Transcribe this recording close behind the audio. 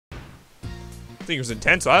think it was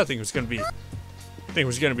intense. I think it was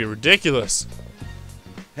gonna be. Ridiculous.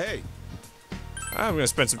 Hey. I'm gonna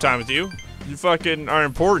spend some time with you. You fucking are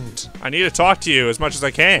important. I need to talk to you as much as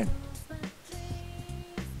I can.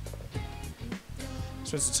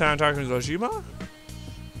 Spend some time talking to Dojima?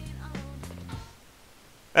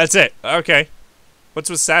 That's it. Okay. What's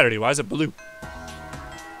with Saturday? Why is it blue?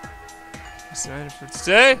 Excited for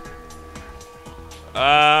today?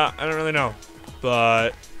 I don't really know.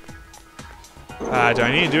 But do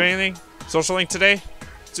I need to do anything? Social link today?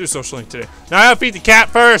 Let's do a social link today. Now I gotta feed the cat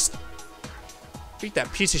first! Feed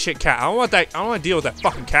that piece of shit cat. I don't want that. I don't want to deal with that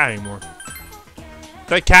fucking cat anymore.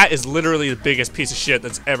 That cat is literally the biggest piece of shit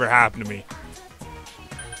that's ever happened to me.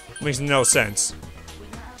 Makes no sense.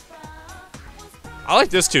 I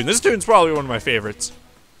like this tune. This tune's probably one of my favorites.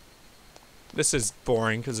 This is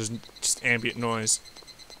boring because there's just ambient noise.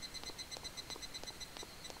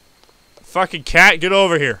 Fucking cat, get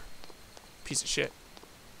over here. Piece of shit.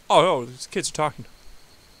 Oh, no, these kids are talking.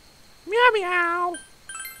 Meow meow.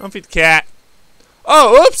 Don't feed the cat.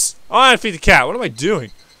 Oh, oops! Oh, I feed the cat. What am I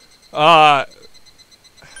doing? Man,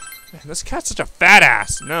 this cat's such a fat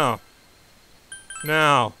ass. No.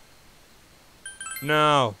 No.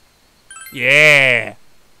 No. Yeah.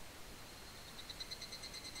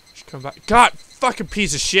 Should come back. God, fucking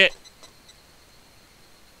piece of shit.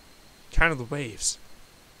 Count of the waves.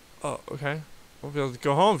 Oh, okay. Won't be able to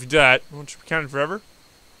go home if you do that. Won't you be counting forever?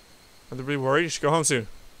 Are they really worried? You should go home soon.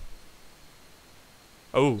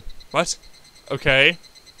 Oh, what? Okay.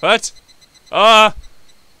 What? I'll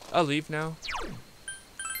leave now.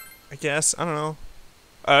 I guess. I don't know.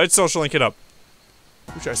 Let's social link it up.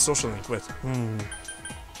 Who should I social link with?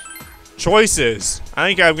 Choices. I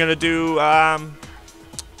think I'm gonna do,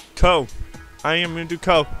 Ko. I am gonna do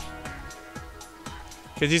Ko.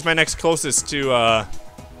 Because he's my next closest to,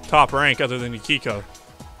 top rank other than Yukiko.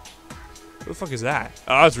 Who the fuck is that?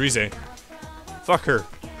 Oh, that's Rize. Fuck her.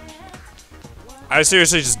 I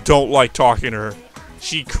seriously just don't like talking to her.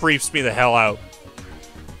 She creeps me the hell out.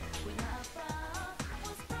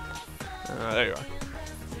 There you are.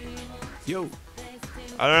 Yo.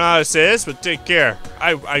 I don't know how to say this, but take care.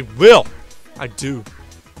 I will. I do.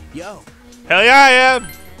 Yo. Hell yeah, I am.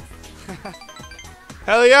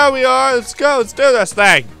 Hell yeah, we are. Let's go. Let's do this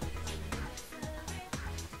thing.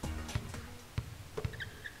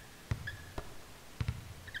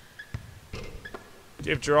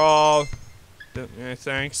 Gift draw. Yeah,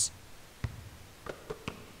 thanks.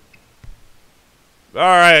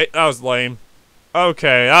 Alright, that was lame.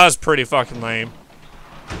 Okay, that was pretty fucking lame.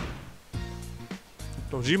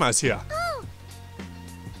 Dojima's here.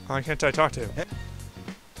 Why can't I talk to him?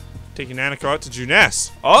 Taking Nanako out to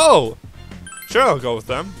Junes. Oh! Sure, I'll go with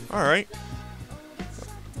them. Alright.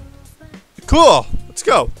 Cool! Let's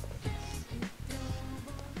go!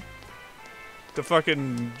 The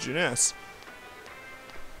fucking Junes.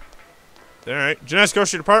 Alright, Junes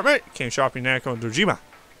grocery department. Came shopping Nanako and Dojima.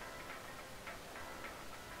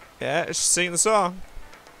 Yeah, she's singing the song.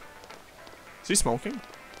 Is he smoking?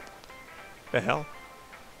 The hell?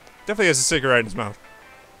 Definitely has a cigarette in his mouth.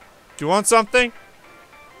 Do you want something?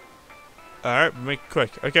 Alright, make it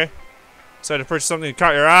quick. Okay. Decided to purchase something that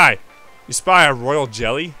caught your eye. You spy a royal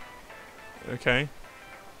jelly? Okay.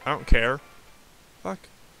 I don't care. Fuck.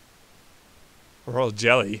 A royal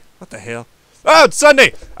jelly? What the hell? Oh, it's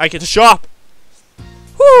Sunday! I get to shop!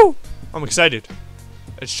 Woo! I'm excited.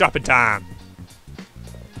 It's shopping time.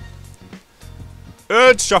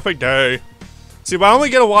 It's shopping day. See, why don't we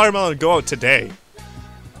get a watermelon and go out today?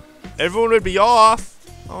 Everyone would be off.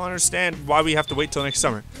 I don't understand why we have to wait till next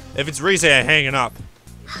summer. If it's Rize hanging up.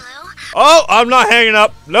 Hello? Oh, I'm not hanging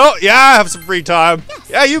up. No, yeah, I have some free time. Yes.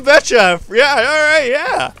 Yeah, you betcha. Yeah, alright,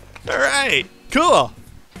 yeah. Alright, cool.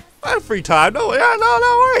 I have free time. No, yeah,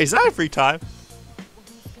 no worries. I have free time.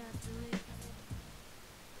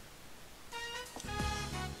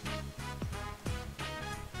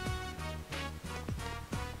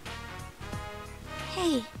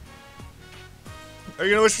 Hey. Are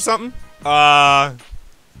you gonna wish for something? Oh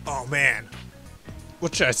man.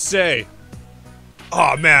 What should I say?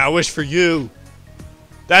 Oh man, I wish for you.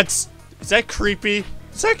 Is that creepy?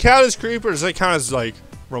 Does that count as creepy or does that count as like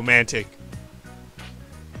romantic?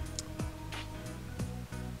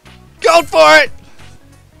 Go for it!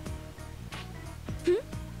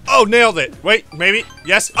 Oh, nailed it. Wait, maybe?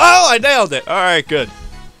 Yes. Oh, I nailed it. Alright, good.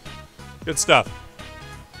 Good stuff.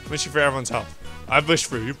 Wishing for everyone's health. I've wished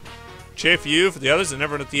for you. Cheer for you, for the others, and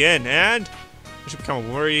everyone at the end. And I should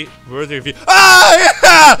become worthy of you. Ah,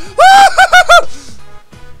 yeah!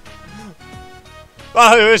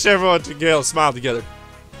 I wish everyone to get a smile together.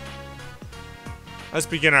 Let's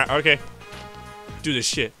begin our. Okay. Do this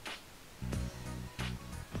shit.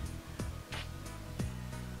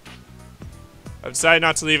 I've decided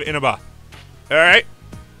not to leave Inaba. Alright?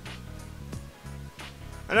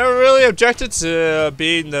 I never really objected to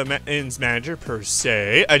being the inn's manager, per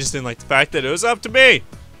se. I just didn't like the fact that it was up to me. I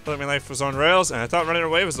thought my life was on rails, and I thought running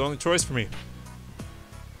away was the only choice for me.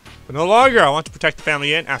 But no longer. I want to protect the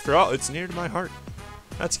family inn. After all, it's near to my heart.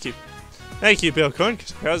 That's cute. Thank you, Bill-kun,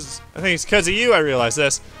 because I think it's because of you I realized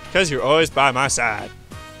this. Because you're always by my side.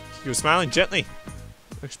 He was smiling gently,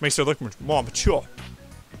 which makes her look more mature.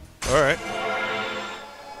 Alright.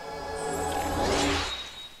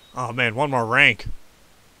 Oh man, one more rank.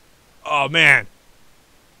 Oh man.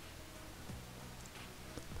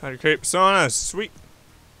 How to create persona, sweet.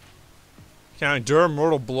 Can endure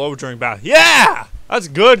mortal blow during battle. Yeah! That's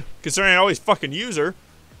good, considering I always fucking use her.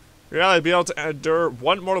 You'll only be able to endure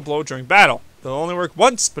one mortal blow during battle. They'll only work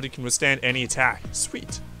once, but it can withstand any attack.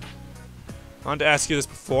 Sweet. I wanted to ask you this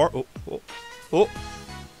before.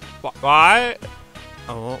 Why?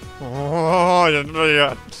 I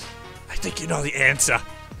think you know the answer.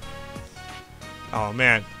 Oh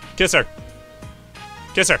man. Kiss her.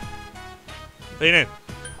 Kiss her. Lean in.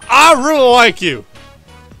 I really like you.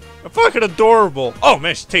 I'm fucking adorable. Oh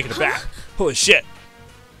man, she's taking it back. Holy shit.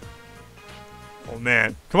 Oh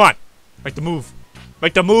man. Come on. Make the move.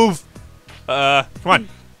 Make the move. Come on.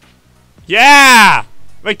 Yeah!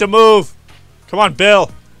 Make the move. Come on,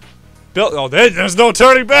 Bill. Bill. Oh, there's no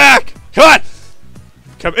turning back. Come on.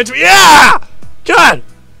 Come into me. Yeah! Come on.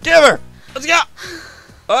 Give her. Let's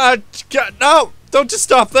go. No. Don't just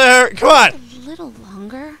stop there. Come on. A little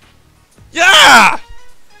longer. Yeah!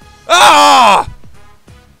 Ah!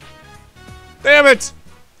 Damn it.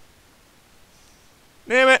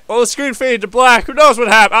 Damn it. Well, the screen faded to black. Who knows what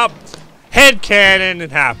happened? Head cannon.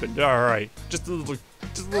 It happened. Alright. Just a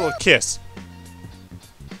little kiss.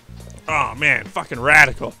 Oh, man. Fucking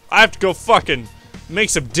radical. I have to go fucking make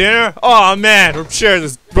some dinner. Oh, man. I'm sharing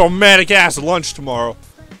this romantic-ass lunch tomorrow.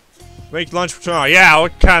 Make lunch for tomorrow. Yeah,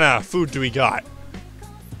 what kind of food do we got?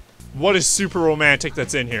 What is super romantic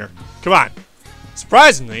that's in here? Come on.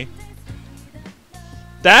 Surprisingly,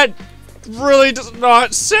 that really does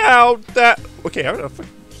not sound that... Okay, I'm gonna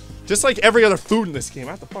just like every other food in this game,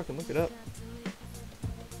 I have to fucking look it up.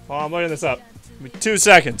 Oh, I'm looking this up. Give me 2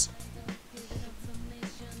 seconds.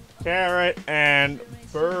 Carrot and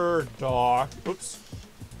burdock. Oops.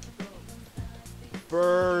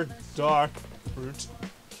 Burdock fruit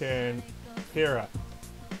tempura.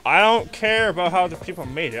 I don't care about how the people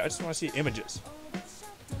made it. I just want to see images.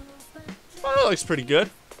 Oh, that looks pretty good.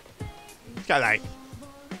 It's got like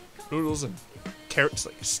noodles and carrots,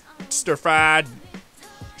 like stir-fried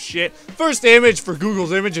shit. First image for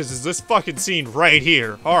Google's images is this fucking scene right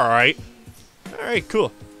here. Alright. Alright,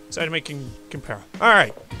 cool. Decided making compare.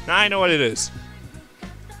 Alright. Now I know what it is.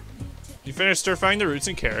 You finished stir-frying the roots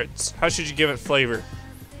and carrots. How should you give it flavor?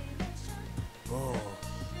 Oh.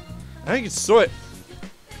 I think it's soy.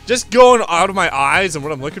 Just going out of my eyes and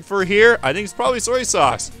what I'm looking for here, I think it's probably soy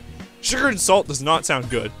sauce. Sugar and salt does not sound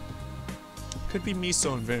good. Could be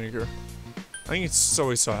miso and vinegar. I think it's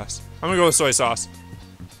soy sauce. I'm gonna go with soy sauce.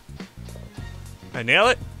 I nail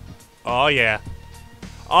it? Oh yeah.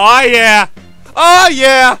 Oh yeah! Oh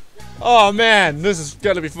yeah! Oh man, this is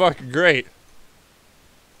gonna be fucking great.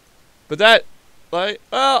 But that, like,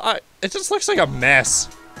 well, it just looks like a mess.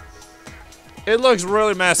 It looks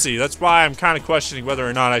really messy. That's why I'm kind of questioning whether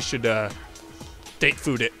or not I should date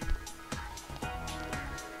food it.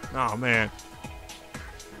 Oh man.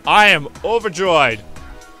 I am overjoyed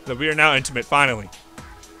that we are now intimate, finally.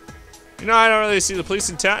 You know, I don't really see the police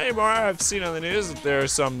in town anymore. I've seen on the news that there are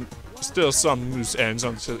still some loose ends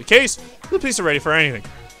on the case. The police are ready for anything.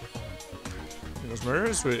 Those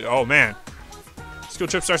murders? Oh man. School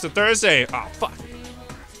trip starts on Thursday. Oh fuck.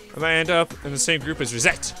 I might end up in the same group as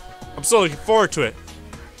Rosette. I'm so looking forward to it.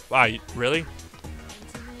 Wow, really?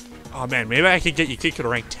 Oh man, maybe I could get Yukiko to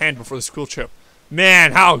rank 10 before the school trip.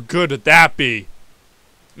 Man, how good would that be?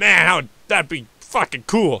 Man, how would that be fucking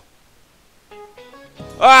cool?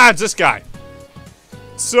 Ah, it's this guy.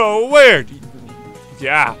 So weird.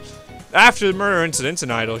 Yeah. After the murder incident,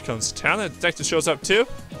 an idol comes to town. The detective shows up too.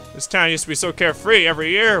 This town used to be so carefree.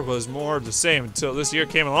 Every year was more of the same until this year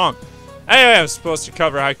came along. Anyway, I'm supposed to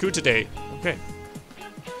cover haiku today. Okay.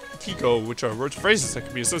 Kiko, which are words or phrases that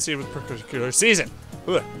can be associated with a particular season.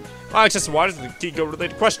 Ugh. I'll access the water to the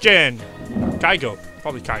Kiko-related question. Kaigo.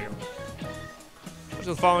 Probably Kaigo. Which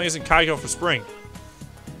of the following isn't Kaigo for spring?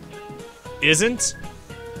 Isn't?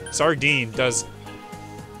 Sardine does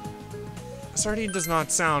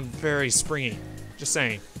not sound very springy. Just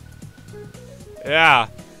saying. Yeah.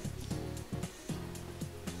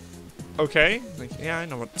 Okay. Like, yeah, I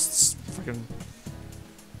know what's freaking...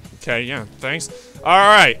 Okay, yeah, thanks.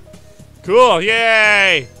 Alright. Cool,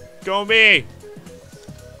 yay! Go me!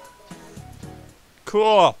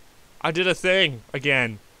 Cool. I did a thing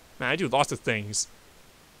again. Man, I do lots of things.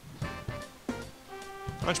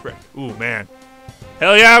 Lunch break. Ooh, man.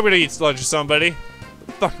 Hell yeah, I'm gonna eat lunch with somebody. What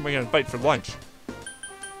the fuck am I gonna bite for lunch?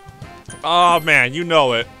 Oh, man, you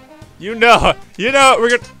know it. You know it. You know it. We're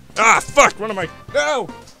gonna... Ah, fuck. What am I... No!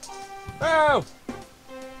 No!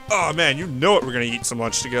 Oh, man, you know it. We're gonna eat some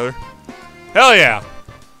lunch together. Hell yeah.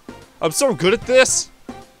 I'm so good at this.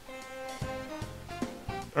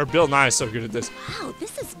 Or Bill Nye is so good at this. Wow,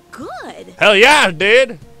 this is good. Hell yeah,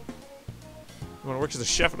 dude! You wanna work as a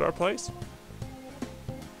chef at our place?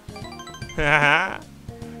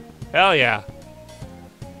 Hell yeah.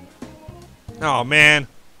 Oh man,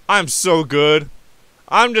 I'm so good.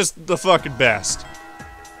 I'm just the fucking best.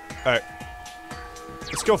 Alright.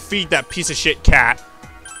 Let's go feed that piece of shit cat.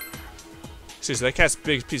 Seriously, that cat's the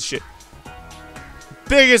biggest piece of shit.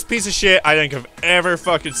 Biggest piece of shit I think I've ever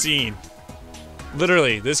fucking seen.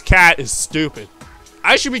 Literally, this cat is stupid.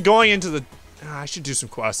 I should be going into the... I should do some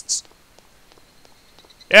quests.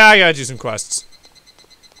 Yeah, I gotta do some quests.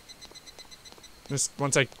 Just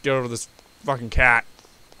once I get over this fucking cat.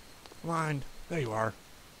 Come on. There you are.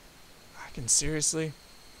 Fucking seriously?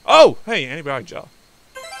 Oh! Hey, antibiotic gel.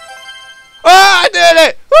 Oh, I did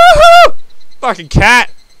it! Woohoo! Fucking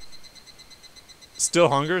cat. Still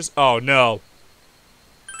hungers? Oh, no.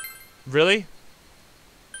 Really?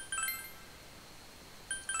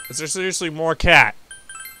 Is there seriously more cat?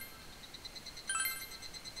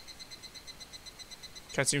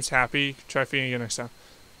 Cat seems happy. Try feeding again next time.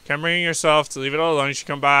 Keep bringing yourself to leave it all alone. You should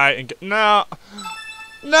come by and get... No!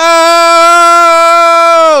 No!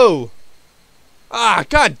 Ah,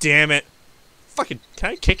 god damn it. Fucking, can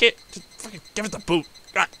I kick it? Just fucking give it the boot.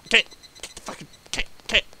 God, kick. Fucking kick.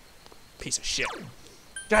 Piece of shit.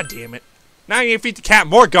 God damn it. Now you feed the cat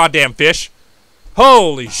more goddamn fish.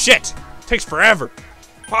 Holy shit. Takes forever.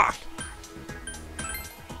 Fuck.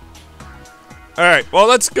 Alright, well,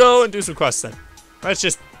 let's go and do some quests then. Let's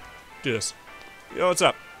just do this. Yo, what's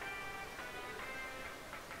up?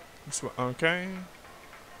 Okay.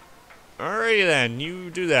 Alrighty then, you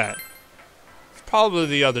do that. It's probably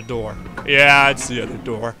the other door. Yeah, it's the other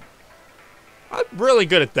door. I'm really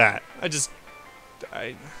good at that. I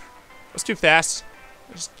was too fast.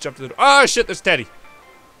 I just jumped to the door. Oh shit, there's Teddy.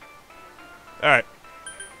 Alright.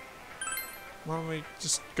 Why don't we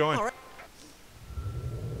just go in?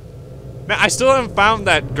 Man, I still haven't found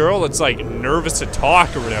that girl that's like nervous to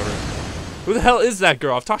talk or whatever. Who the hell is that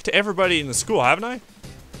girl? I've talked to everybody in the school, haven't I?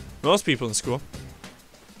 Most people in school.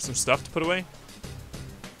 Some stuff to put away.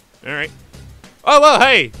 Alright. Oh, well,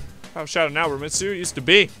 hey! How shouted now where Mitsu used to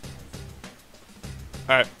be.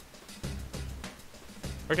 Alright.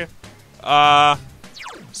 Okay.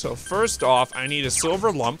 So first off, I need a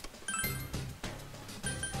silver lump.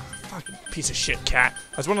 Fucking piece of shit cat.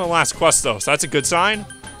 That's one of the last quests though, so that's a good sign.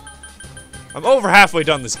 I'm over halfway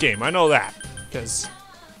done this game, I know that. Because,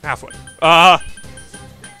 halfway.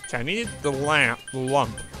 Okay, I need the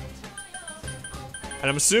lump. And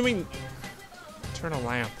I'm assuming... Turn a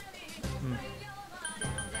lamp.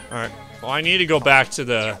 Alright, well I need to go back to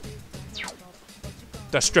the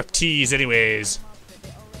striptease anyways.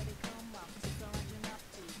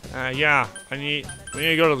 Yeah, we need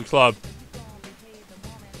to go to the club.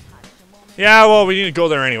 Yeah, well, we need to go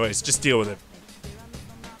there anyways. Just deal with it.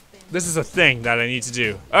 This is a thing that I need to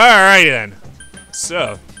do. Alrighty then.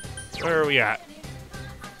 So, where are we at?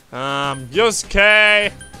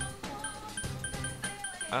 Yosuke.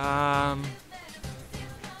 Man,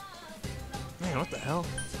 what the hell?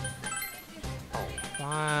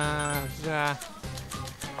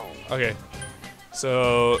 Okay.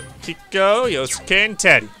 So, Kiko, Yosuke, and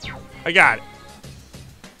Teddy. I got it.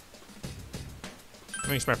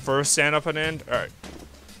 Makes my first stand up an end. Alright.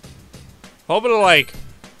 Hoping to like...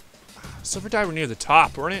 Silver Dye were near the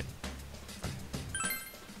top, weren't it?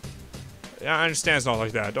 Yeah, I understand it's not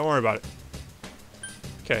like that. Don't worry about it.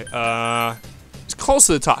 Okay, it's close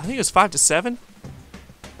to the top. I think it was 5 to 7.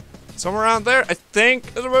 Somewhere around there, I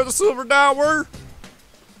think, is where the Silver Dye were.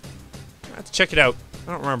 I have to check it out.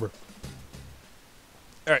 I don't remember.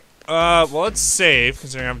 Alright, well, let's save,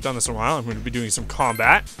 considering I haven't done this in a while. I'm going to be doing some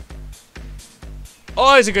combat.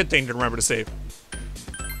 Always a good thing to remember to save.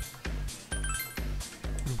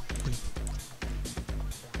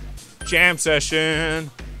 Jam session.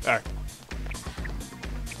 Alright.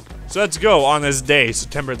 So let's go on this day,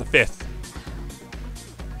 September the 5th.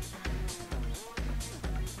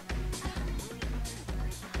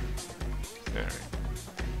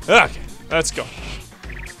 Alright. Okay, let's go.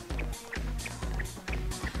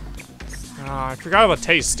 I forgot about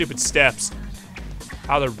Teddy's stupid steps.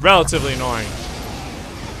 how they're relatively annoying.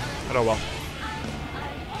 But oh well.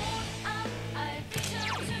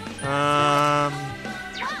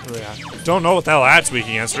 Where we at? Don't know what the hell that's weak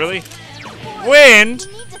against, really? Wind?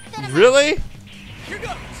 Really?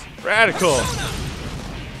 Radical.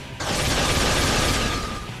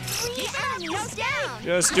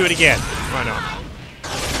 Just do it again. Why not?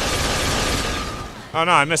 Oh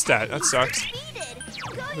no, I missed that. That sucks.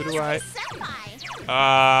 Who do I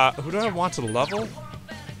want to level?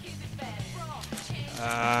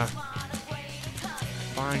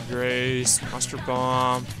 Fine Grace, Mustard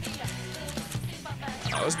Bomb.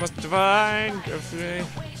 That was Must Divine.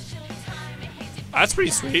 That's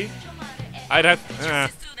pretty sweet. I'd have.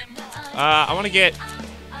 I want to get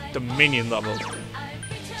the minion level,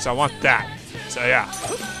 so I want that. So yeah,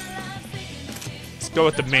 let's go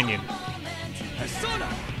with the minion.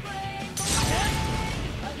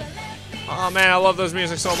 Oh man, I love those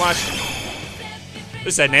music so much. At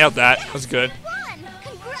least I nailed that. That was good.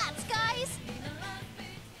 Congrats, guys.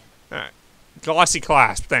 Alright. Glossy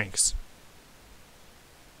clasp, thanks.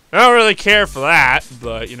 I don't really care for that,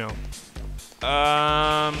 but you know.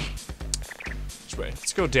 Which way?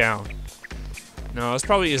 Let's go down. No, this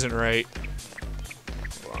probably isn't right.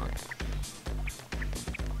 Hold on.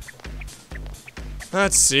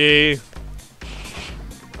 Let's see.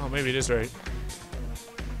 Oh, maybe it is right.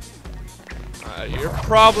 You're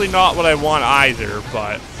probably not what I want either,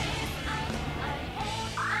 but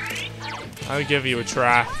I'll give you a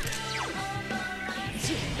try.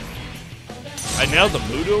 I nailed the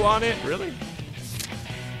Moodoo on it? Really?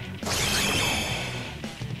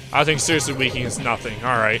 I think seriously weakening is nothing.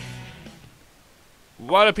 Alright.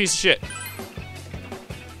 What a piece of shit.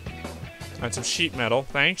 That's some sheet metal.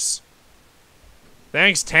 Thanks.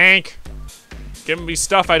 Thanks, tank. Giving me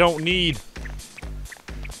stuff I don't need.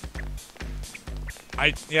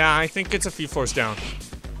 I think it's a few floors down.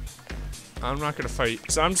 I'm not gonna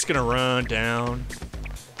fight, so I'm just gonna run down.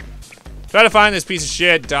 Try to find this piece of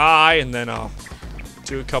shit, die, and then I'll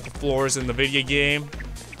do a couple floors in the video game.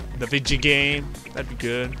 That'd be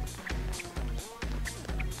good.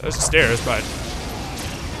 There's the stairs, but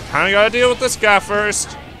kinda gotta deal with this guy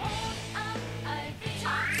first.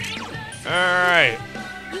 Alright.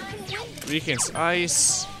 Weakens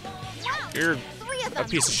ice. You're a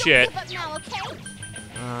piece of shit.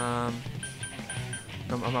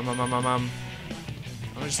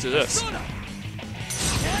 I'll just do this.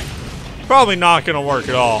 Probably not gonna work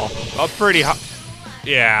at all. A pretty hot.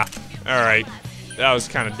 Yeah. Alright. That was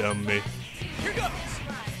kind of dumb of me.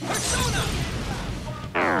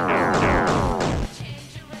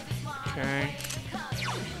 Okay.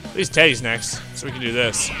 At least Teddy's next, so we can do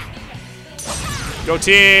this. Go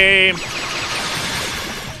team!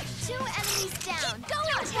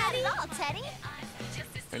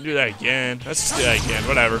 And do that again. Let's just do that again.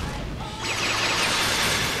 Whatever.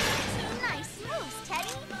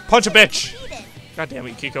 Punch a bitch! God damn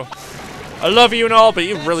it, Kiko. I love you and all, but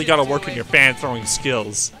you really gotta work on your fan throwing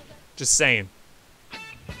skills. Just saying.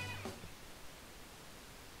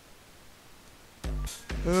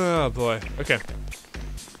 Oh boy. Okay.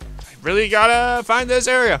 I really gotta find this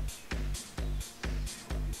area.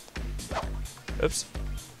 Oops.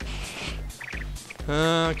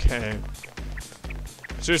 Okay.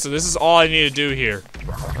 Seriously, this is all I need to do here.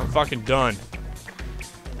 I'm fucking done.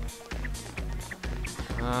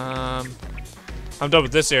 I'm done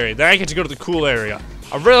with this area. Then I get to go to the cool area.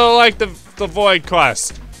 I really like the Void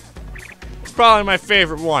quest. It's probably my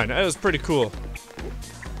favorite one. It was pretty cool.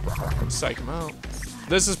 Psych him out.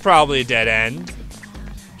 This is probably a dead end.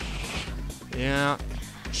 Yeah.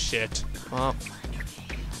 Shit. Well.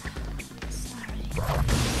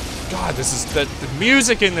 God, this is the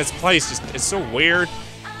music in this place is so weird.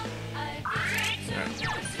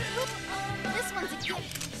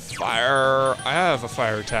 Fire. I have a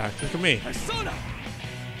fire attack. Look at me.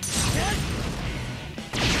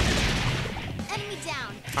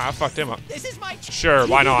 I fucked him up. Sure,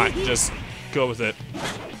 why not? Just go with it.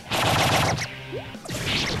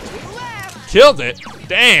 Killed it?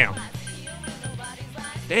 Damn.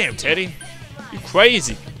 Damn, Teddy. You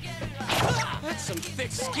crazy. That's some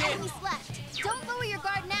thick skin. Don't lower your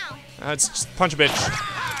guard now. Let's just punch a bitch.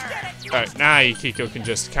 Alright, now Kiko can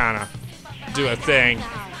just kinda do a thing.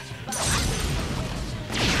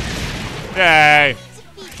 Yay.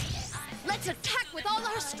 Let's attack with all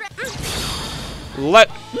our strength.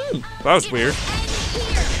 That was weird.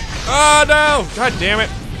 Oh no! God damn it.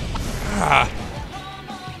 Ah.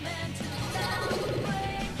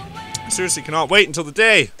 I seriously cannot wait until the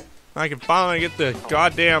day I can finally get the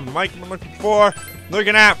goddamn mic I'm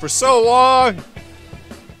looking at for so long.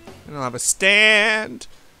 And I'll have a stand,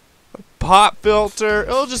 a pop filter.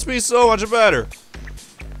 It'll just be so much better.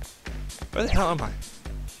 Where the hell am I?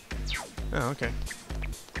 Oh, okay.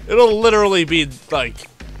 It'll literally be like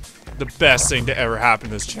the best thing to ever happen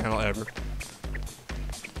to this channel ever.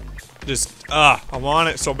 Just, I want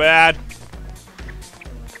it so bad.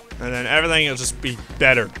 And then everything will just be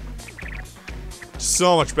better.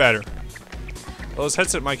 So much better. Well, this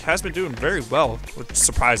headset mic has been doing very well, which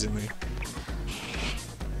surprisingly.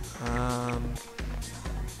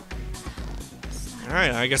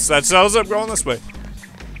 Alright, I guess that settles it. Going this way.